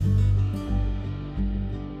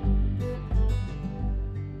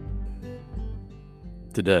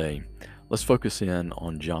Today, let's focus in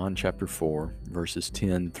on John chapter 4, verses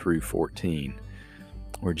 10 through 14,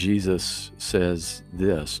 where Jesus says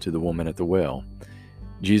this to the woman at the well.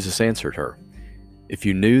 Jesus answered her, "If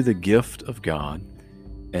you knew the gift of God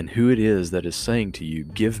and who it is that is saying to you,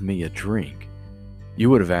 'Give me a drink,' you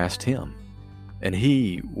would have asked him, and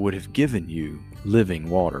he would have given you living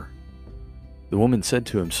water." The woman said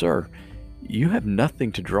to him, "Sir, you have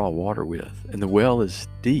nothing to draw water with, and the well is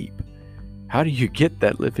deep. How do you get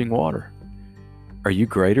that living water? Are you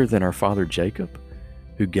greater than our father Jacob,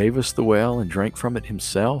 who gave us the well and drank from it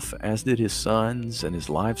himself, as did his sons and his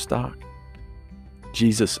livestock?"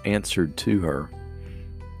 Jesus answered to her,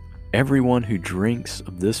 "Everyone who drinks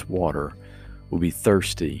of this water will be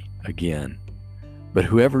thirsty again. But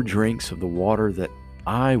whoever drinks of the water that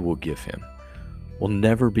I will give him will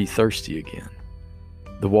never be thirsty again.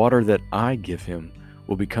 The water that I give him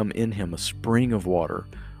will become in him a spring of water,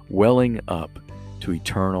 welling up to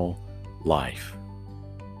eternal life."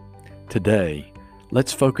 Today,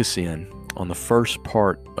 let's focus in on the first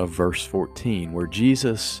part of verse 14, where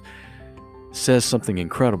Jesus says something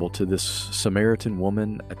incredible to this Samaritan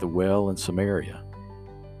woman at the well in Samaria.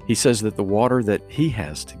 He says that the water that he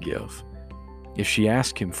has to give, if she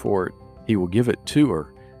asks him for it, he will give it to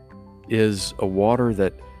her, is a water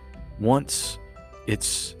that once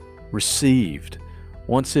it's received,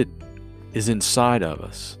 once it is inside of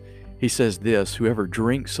us, he says this, "Whoever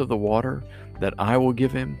drinks of the water that I will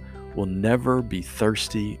give him will never be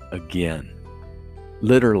thirsty again."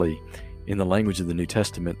 Literally, in the language of the New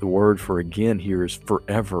Testament, the word for again here is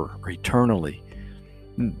forever or eternally.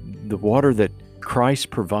 The water that Christ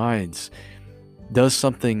provides does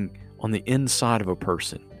something on the inside of a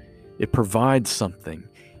person. It provides something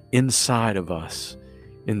inside of us,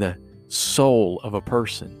 in the soul of a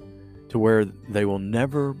person, to where they will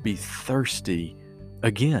never be thirsty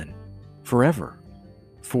again, forever,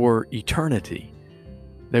 for eternity.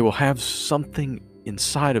 They will have something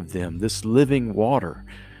inside of them, this living water,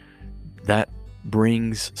 that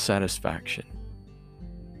brings satisfaction.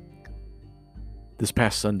 This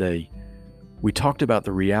past Sunday, we talked about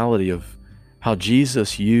the reality of how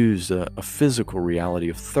Jesus used a physical reality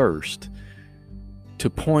of thirst to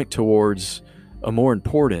point towards a more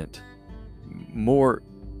important, more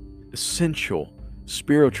essential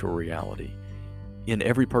spiritual reality in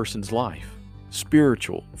every person's life: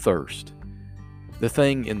 spiritual thirst. The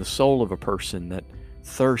thing in the soul of a person that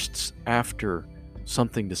thirsts after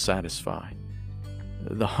something to satisfy.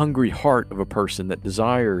 The hungry heart of a person that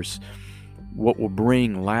desires what will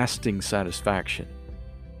bring lasting satisfaction.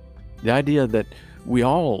 The idea that we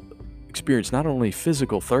all experience not only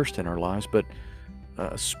physical thirst in our lives, but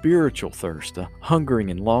a spiritual thirst, a hungering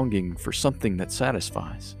and longing for something that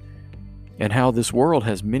satisfies. And how this world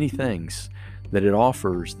has many things that it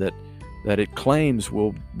offers that it claims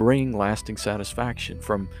will bring lasting satisfaction,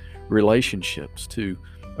 from relationships to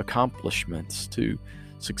accomplishments to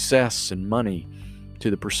success and money, to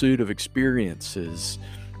the pursuit of experiences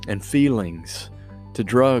and feelings, to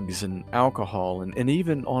drugs and alcohol, and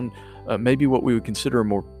even on maybe what we would consider a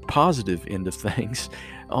more positive end of things,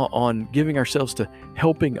 on giving ourselves to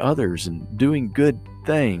helping others and doing good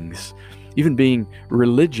things, even being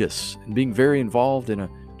religious and being very involved in a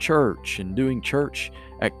church and doing church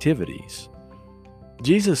activities.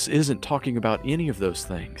 Jesus isn't talking about any of those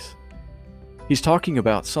things. He's talking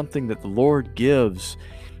about something that the Lord gives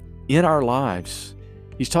in our lives.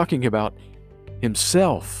 He's talking about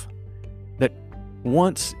himself, that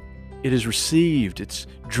once it is received, it's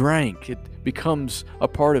drank, it becomes a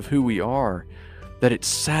part of who we are, that it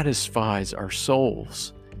satisfies our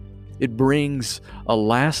souls. It brings a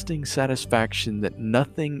lasting satisfaction that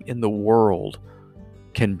nothing in the world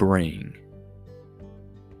can bring.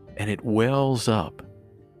 And it wells up,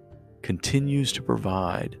 continues to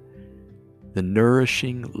provide the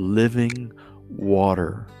nourishing, living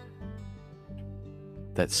water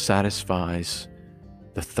that satisfies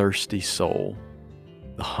the thirsty soul,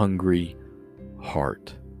 the hungry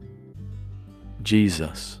heart.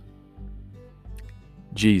 Jesus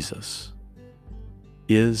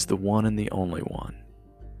is the one and the only one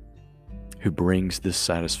who brings this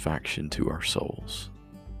satisfaction to our souls.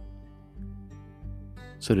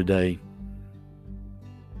 So today,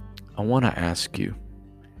 I want to ask you,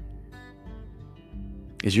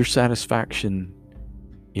 is your satisfaction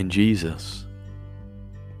in Jesus?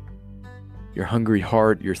 Your hungry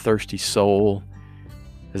heart, your thirsty soul,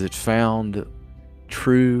 has it found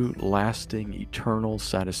true, lasting, eternal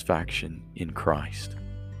satisfaction in Christ?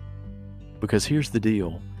 Because here's the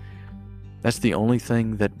deal. That's the only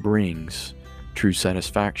thing that brings true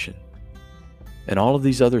satisfaction. And all of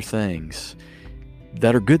these other things,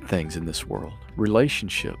 that are good things in this world,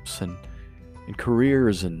 relationships and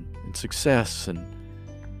careers and success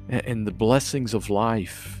and the blessings of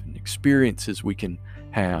life and experiences we can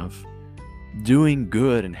have, doing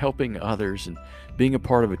good and helping others and being a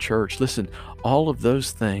part of a church. Listen, all of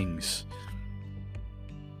those things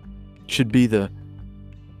should be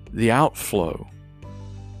the outflow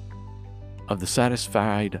of the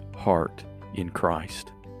satisfied heart in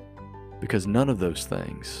Christ, because none of those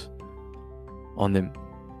things on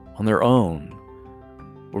their own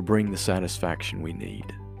will bring the satisfaction we need.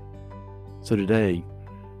 So today,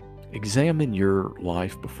 examine your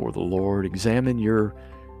life before the Lord. Examine your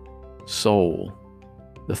soul,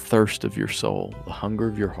 the thirst of your soul, the hunger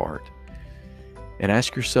of your heart, and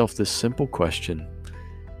ask yourself this simple question: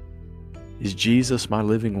 is Jesus my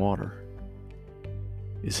living water?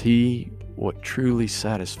 Is He what truly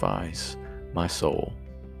satisfies my soul?